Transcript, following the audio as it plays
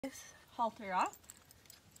this halter off.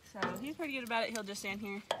 So he's pretty good about it. He'll just stand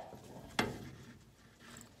here.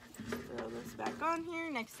 Throw this back on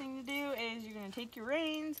here. Next thing to do is you're going to take your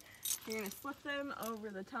reins. You're going to slip them over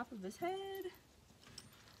the top of his head.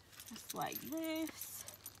 Just like this.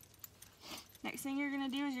 Next thing you're going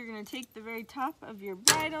to do is you're going to take the very top of your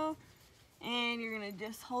bridle and you're going to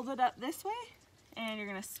just hold it up this way. And you're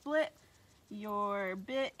going to split your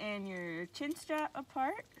bit and your chin strap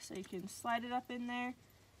apart so you can slide it up in there.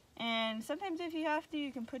 And sometimes if you have to,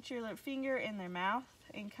 you can put your finger in their mouth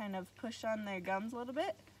and kind of push on their gums a little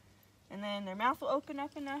bit. And then their mouth will open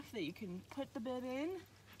up enough that you can put the bit in.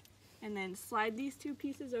 And then slide these two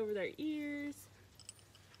pieces over their ears.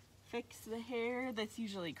 Fix the hair that's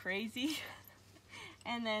usually crazy.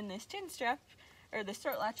 And then this chin strap, or the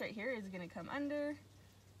throat latch right here, is going to come under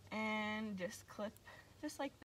and just clip just like that.